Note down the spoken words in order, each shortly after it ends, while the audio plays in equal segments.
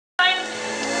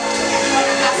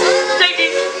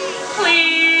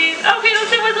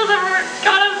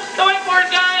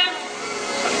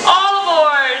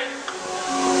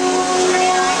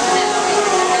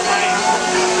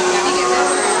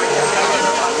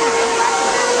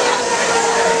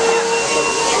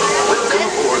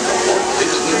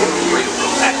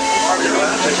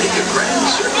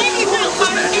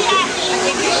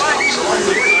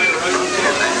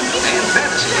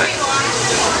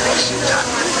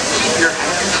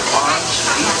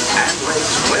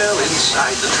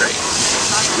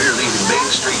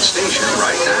station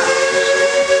right now.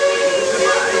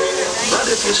 Goodbye. But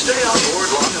if you stay on board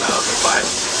long enough,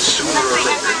 sooner or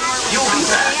later, you'll be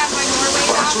back.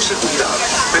 Para su seguridad,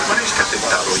 permanezca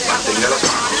sentado y mantenga las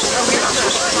manos,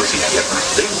 brazos, pies y piernas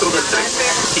dentro del tren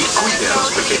y cuide a los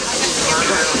pequeños.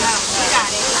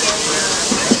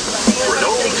 For an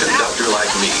old conductor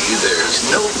like me, there's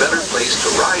no better place to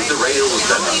ride the rails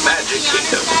than the Magic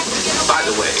Kingdom. By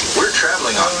the way, we're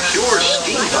traveling on pure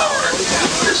steam power.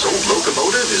 This old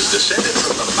locomotive is descended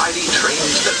from the mighty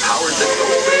trains that powered the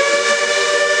golden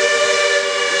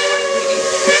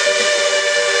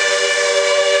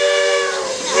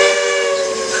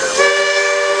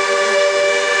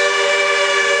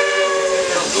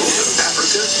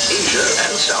Asia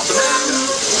and South America.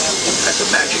 At the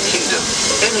Magic Kingdom,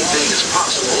 anything is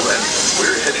possible, and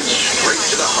we're headed straight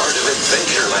to the heart of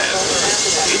Adventureland.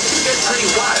 It can get pretty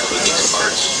wild in these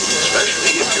parts,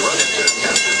 especially if you run into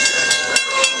Captions and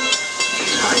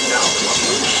these hide-down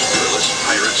lumberers, fearless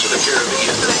pirates of the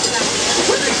Caribbean.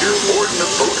 Whether you're boarding a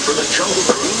boat for the Jungle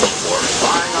Cruise or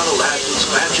flying on Aladdin's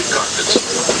magic carpets,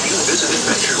 you visit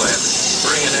Adventureland,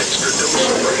 bring an extra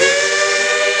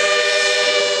dose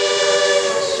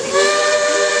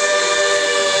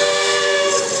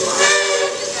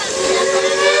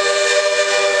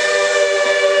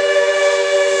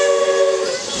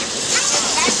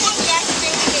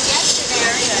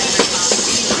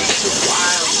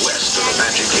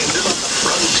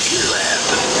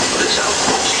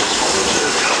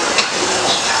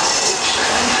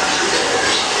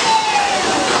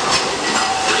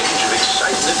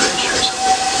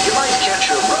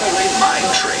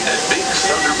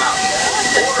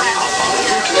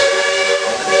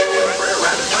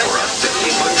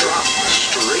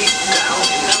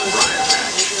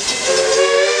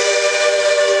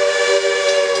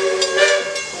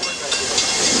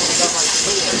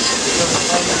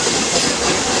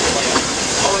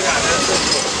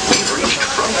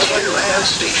of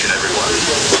station, everyone.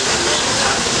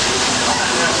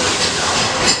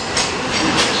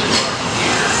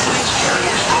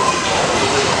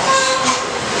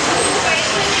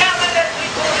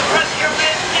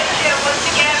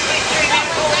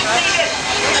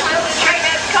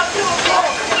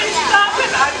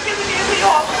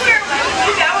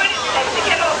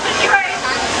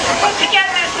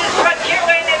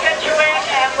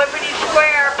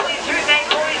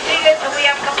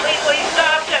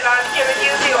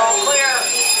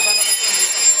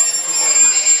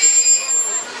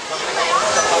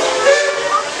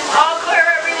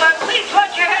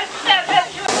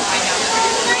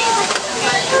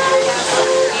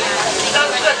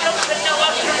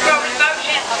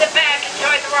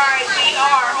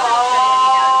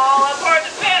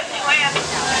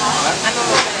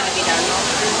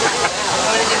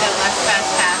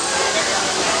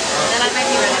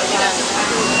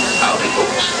 Howdy,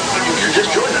 folks. If you're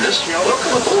just joining us,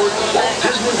 welcome aboard Walt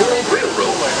Disney World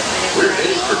Railroad. We're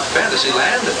headed for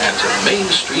Fantasyland and to Main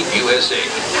Street, USA.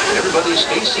 Everybody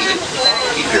stay seated.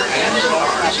 Keep your hands and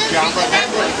arms, feet and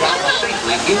legs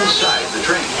safely inside the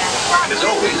train. And as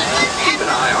always, keep an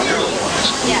eye on your little ones.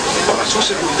 Para su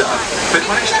seguridad,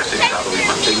 permanezca sentado y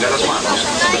mantenga las manos,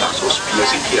 brazos,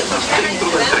 pies y piernas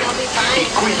dentro del tren y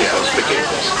cuide a los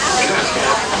pequeños.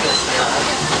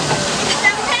 Gracias.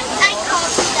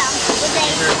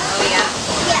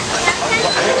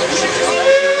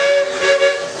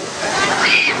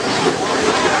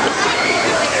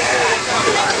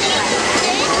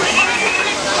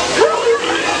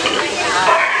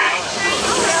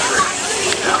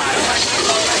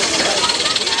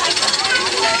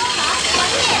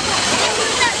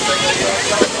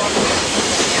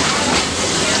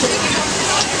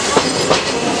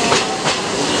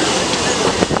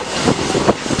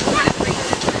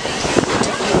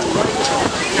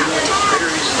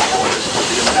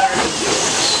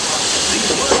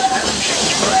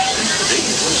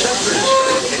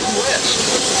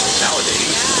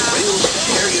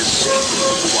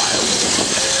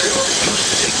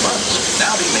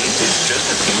 Now be made in just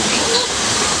a few weeks.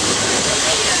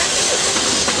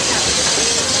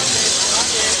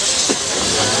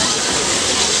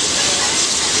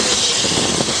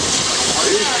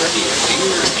 There's plenty of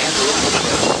deer and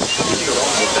reindeer. These are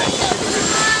all the things of the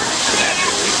river.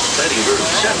 Naturally, plenty of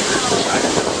early settlers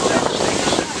decided to put down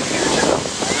stakes simply here too.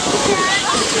 Of course,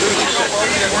 the early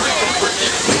settlers weren't the first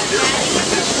to make their home in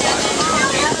this wild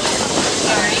frontier.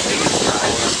 They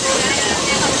tried to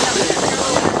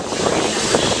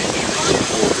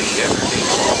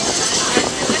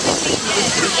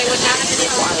they would not have been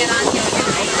able to get on here.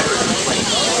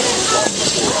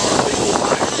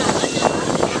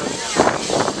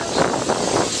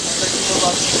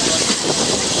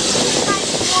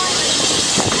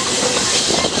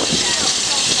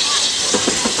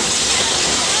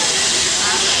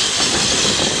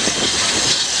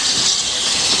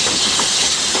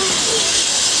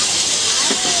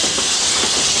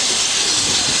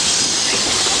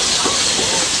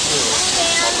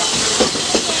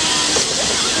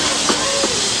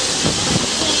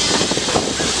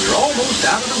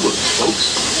 woods, folks.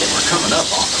 We're coming up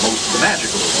on the most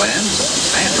magical of lands,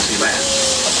 Fantasyland,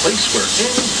 a place where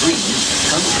any dream can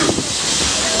come true.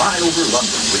 Fly over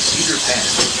London with Peter Pan.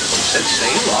 Set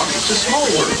sail on It's a Small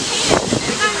World.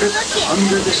 Take a trip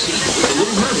under the sea with the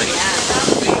Little Mermaid.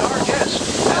 Be our guest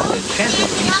at an enchanted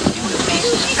feast in the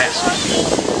Beast's Castle.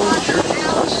 Or journey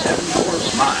to the Seven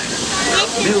Dwarfs Mine, where a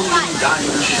million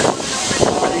diamonds show.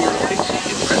 Whether you're a pixie,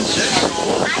 a princess,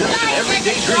 or just an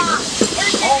everyday dreamer,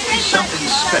 there's always something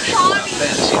special about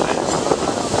Fantasyland.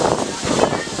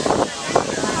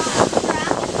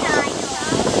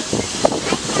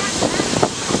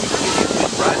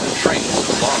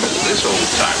 This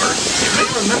old-timer, you may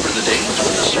remember the days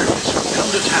when the circus would come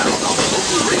to town on the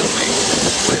local railway.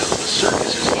 Well, the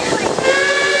circus is here.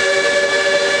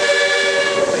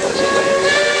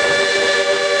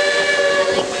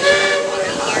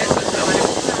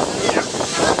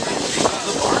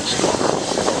 The Barnstormer,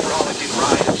 a frolicking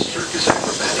ride of circus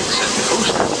acrobatics and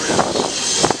coaster thrills.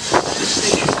 This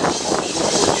station is also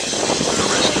organic for the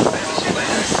rest of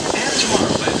Fantasyland and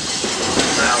Tomorrowland.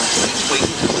 Now, please wait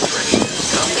until the train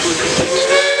come to a complete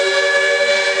stop.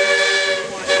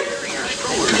 Carry your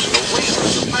strollers away from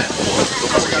the platform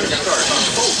before you start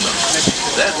unfolding them.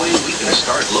 That way we can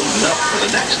start loading up for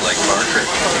the next leg of our trip.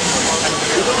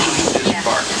 For those of you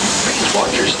disembarking, please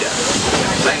watch your step.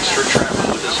 Thanks for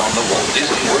traveling with us on the Walt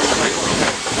Disney World Railroad.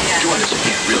 Join us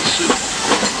again real soon.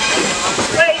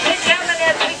 Ladies and gentlemen,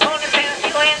 as we pull into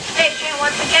Fantasyland Station,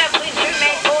 once again, please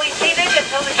remain fully seated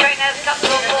until the train has come to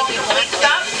a full complete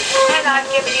stop. And I'm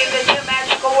giving you the two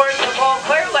magical words of all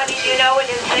clear, letting you know it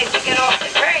is safe to get off the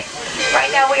train.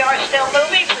 Right now we are still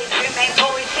moving. Please remain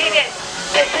fully seated.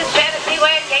 This is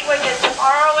Fantasyland, gateway to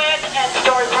Tomorrowland and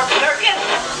Storybook Circus.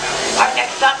 Our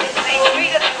next stop is Main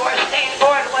Street. If you are staying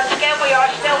aboard, once again we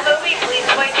are still moving. Please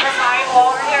wait for my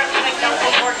all clear signal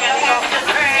before getting off the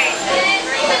train.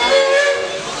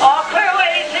 All clear,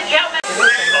 ladies and gentlemen.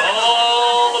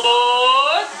 All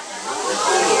aboard.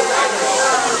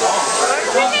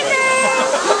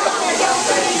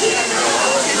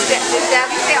 Did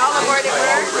Debbie say all aboard at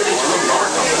work? Ready to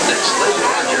embark on the next leg of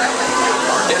our journey.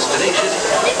 Our destination.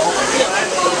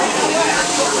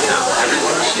 Now,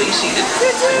 everyone stay seated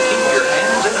and keep your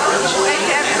hands and arms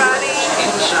Everybody.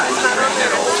 inside the train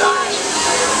at all times.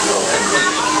 And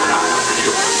please keep an eye out for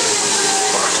children.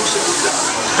 Para su seguridad,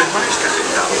 permanezca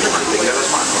sentado y mantenga las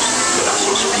manos,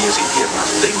 brazos, pies y piernas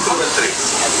dentro del tren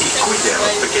y cuide a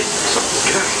los pequeños.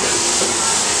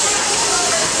 Gracias.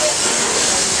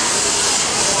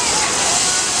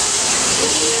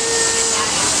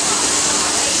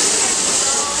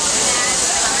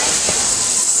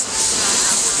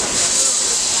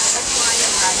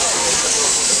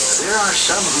 There are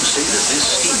some who say that this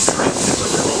steam train is a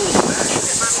little old-fashioned.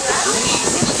 For me,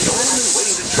 it's the only way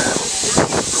to travel.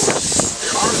 Of course,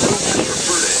 there are those who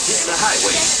prefer to hit the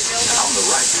highway. And on the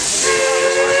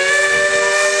right,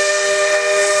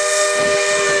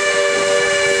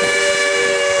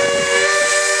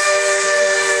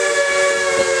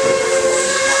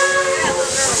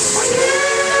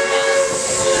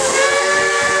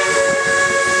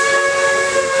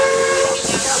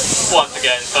 Once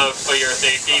again, folks, for your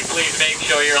safety, please make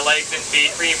sure your legs and feet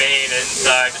remain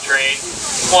inside the train.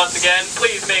 Once again,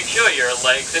 please make sure your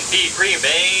legs and feet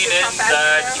remain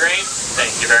inside the train.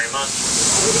 Thank you very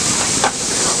much.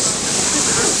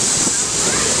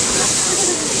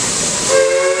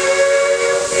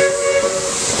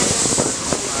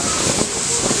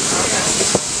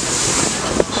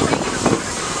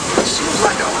 it seems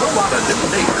like a whole lot of new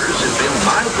neighbors have been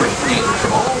migrating in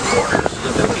from all corners of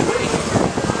the Milky Way.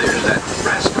 There's that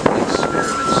rascal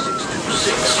Experiment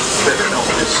 626, better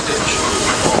known as Stitch.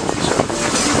 Always a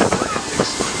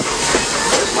antics.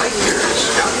 The Lightyear is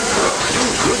scouting for a few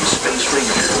good space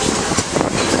rangers.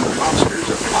 Even the monsters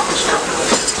of Monstrata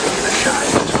have taken a shine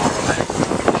to Tomorrowland.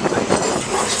 I know those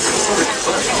monsters are pretty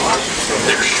funny.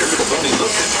 They're sure funny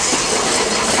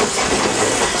looking.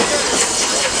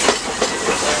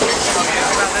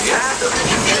 Yeah, the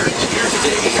future is here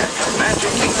today at the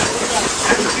Magic Kingdom.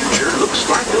 And the future looks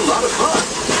like a lot of fun.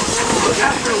 But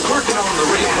after working on the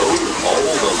railroad all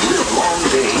the live-long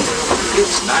day,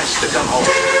 it's nice to come home.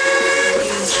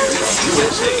 Main Street,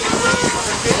 USA.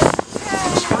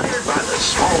 Inspired by the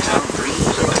small-town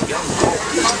dreams of a young Walt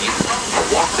Disney, a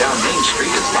walk down Main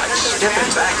Street is like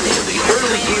stepping back into the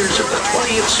early years of the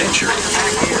 20th century.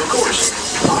 Of course,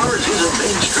 ours is a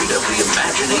Main Street of the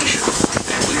imagination.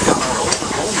 And we've got our own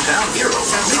hometown hero,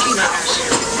 Mickey Mouse.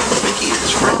 Mickey and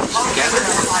his friends gathered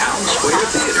at the Town Square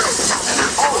Theater and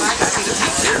are always happy to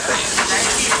meet their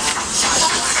fans.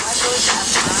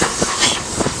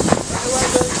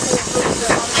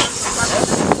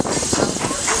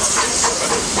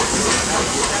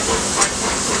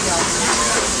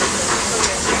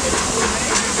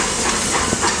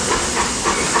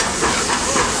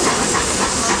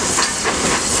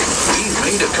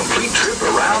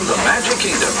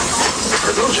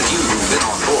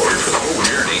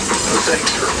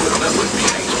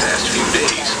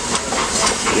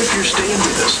 if you're staying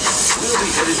with us. We'll be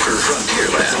headed for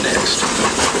Frontierland next.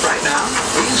 Right now,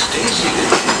 please stay seated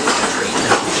until the train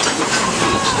comes.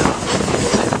 Please stop.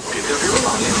 Then pick up your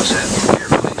belongings and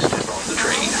carefully step off the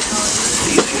train.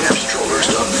 If you have strollers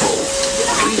to unfold,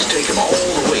 please take them all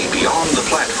the way beyond the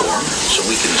platform so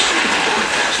we can see board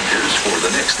passengers for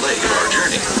the next leg of our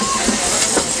journey.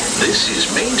 This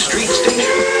is Main Street Station.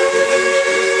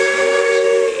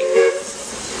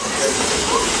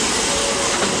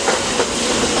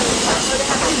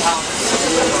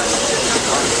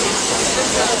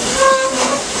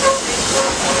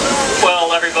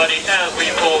 Well, everybody, as we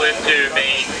pull into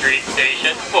Main Street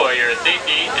Station, for your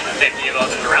safety and the safety of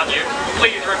others around you,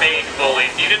 please remain fully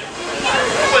seated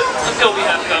until we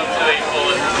have come to a full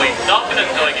and complete stop, and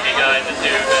until I give you guys the 2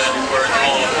 magic words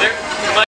all over there.